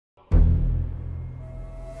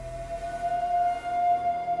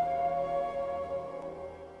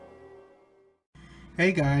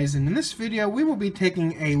Hey guys, and in this video we will be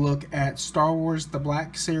taking a look at Star Wars The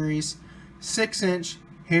Black Series 6-inch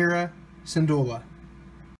Hera Syndulla.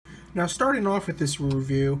 Now starting off with this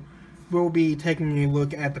review, we'll be taking a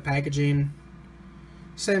look at the packaging.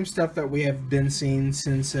 Same stuff that we have been seeing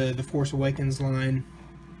since the Force Awakens line.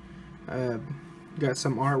 Got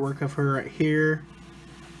some artwork of her right here.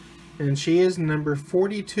 And she is number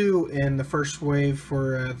 42 in the first wave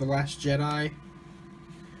for The Last Jedi.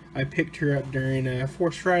 I picked her up during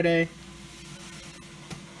Force Friday.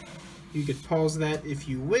 You could pause that if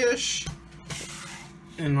you wish.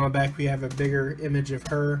 And on the back we have a bigger image of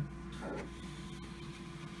her.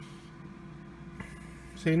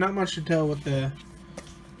 So not much to tell with the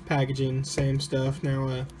packaging, same stuff.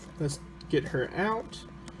 Now let's get her out.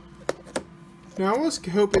 Now I was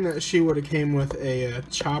hoping that she would have came with a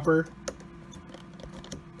chopper,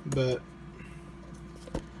 but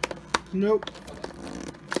nope.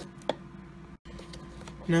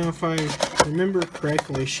 Now, if I remember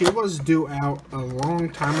correctly, she was due out a long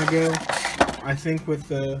time ago. I think with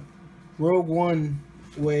the Rogue One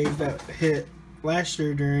wave that hit last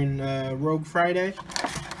year during Rogue Friday.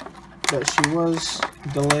 But she was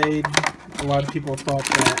delayed. A lot of people thought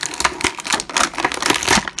that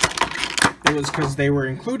it was because they were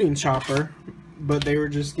including Chopper, but they were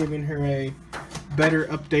just giving her a better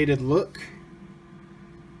updated look.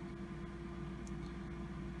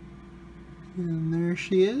 And there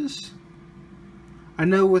she is. I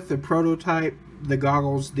know with the prototype, the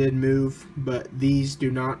goggles did move, but these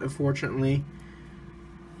do not, unfortunately.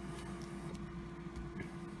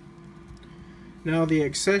 Now the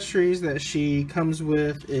accessories that she comes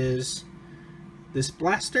with is this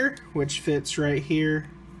blaster, which fits right here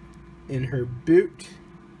in her boot.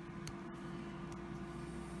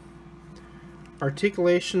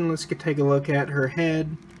 Articulation, let's take a look at her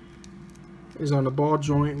head. Is on a ball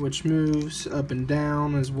joint which moves up and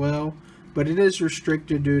down as well, but it is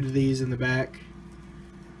restricted due to these in the back.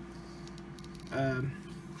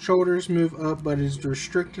 Shoulders move up, but is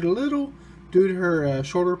restricted a little due to her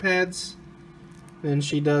shoulder pads. Then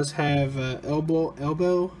she does have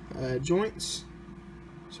elbow joints.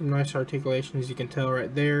 Some nice articulation, as you can tell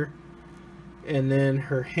right there. And then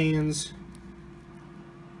her hands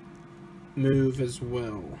move as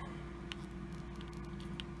well.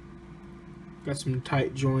 Got some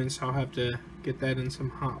tight joints. I'll have to get that in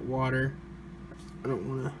some hot water. I don't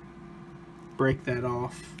want to break that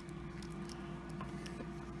off.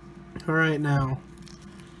 Alright, now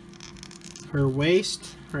her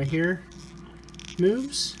waist right here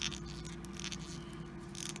moves,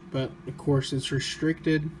 but of course it's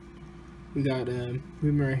restricted. We got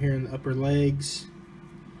movement right here in the upper legs.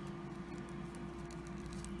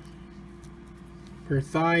 Her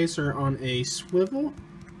thighs are on a swivel,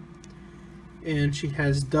 and she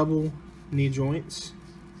has double knee joints.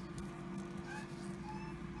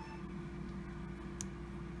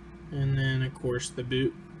 And then of course the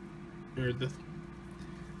boot, or the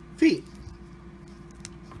feet.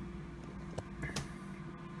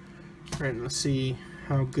 Alright, let's see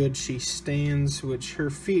how good she stands, which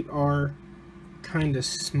her feet are kind of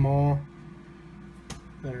small.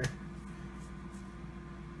 There.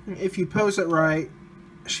 If you pose it right,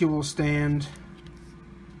 she will stand,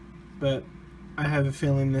 but I have a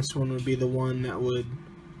feeling this one would be the one that would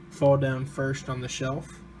fall down first on the shelf.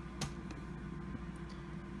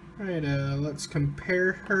 Alright, let's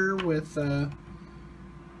compare her with the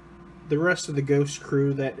rest of the Ghost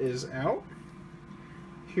crew that is out.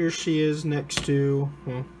 Here she is next to,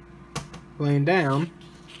 well, laying down.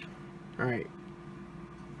 Alright.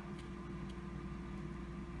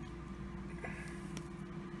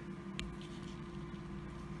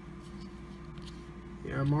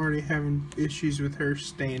 Yeah, I'm already having issues with her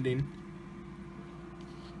standing.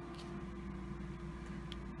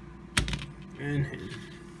 And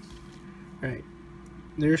alright.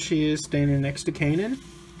 There she is standing next to Kanan.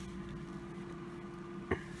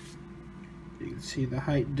 You can see the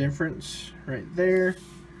height difference right there.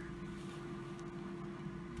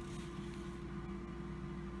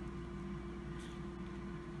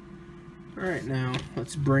 Alright, now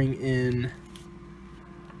let's bring in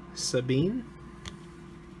Sabine.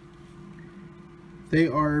 They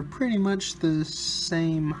are pretty much the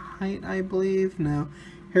same height, I believe. Now,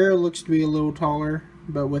 Hera looks to be a little taller,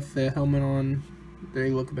 but with the helmet on, they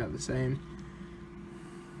look about the same.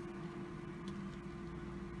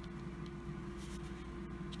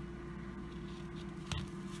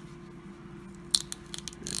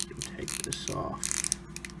 Take this off.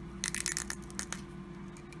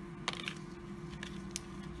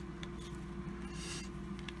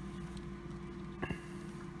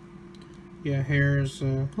 Yeah, Hera's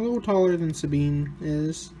a little taller than Sabine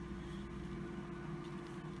is.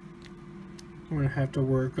 I'm gonna have to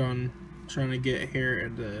work on trying to get Hera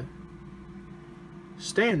to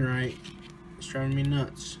stand right. It's driving me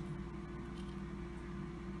nuts.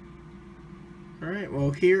 Alright, well,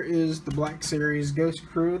 here is the Black Series Ghost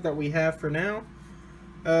crew that we have for now.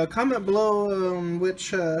 Comment below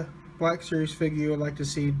which Black Series figure you would like to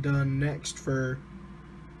see done next for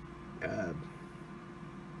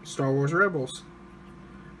Star Wars Rebels.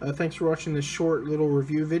 Thanks for watching this short little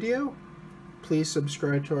review video. Please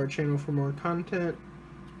subscribe to our channel for more content.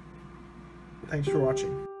 Thanks for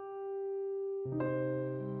watching.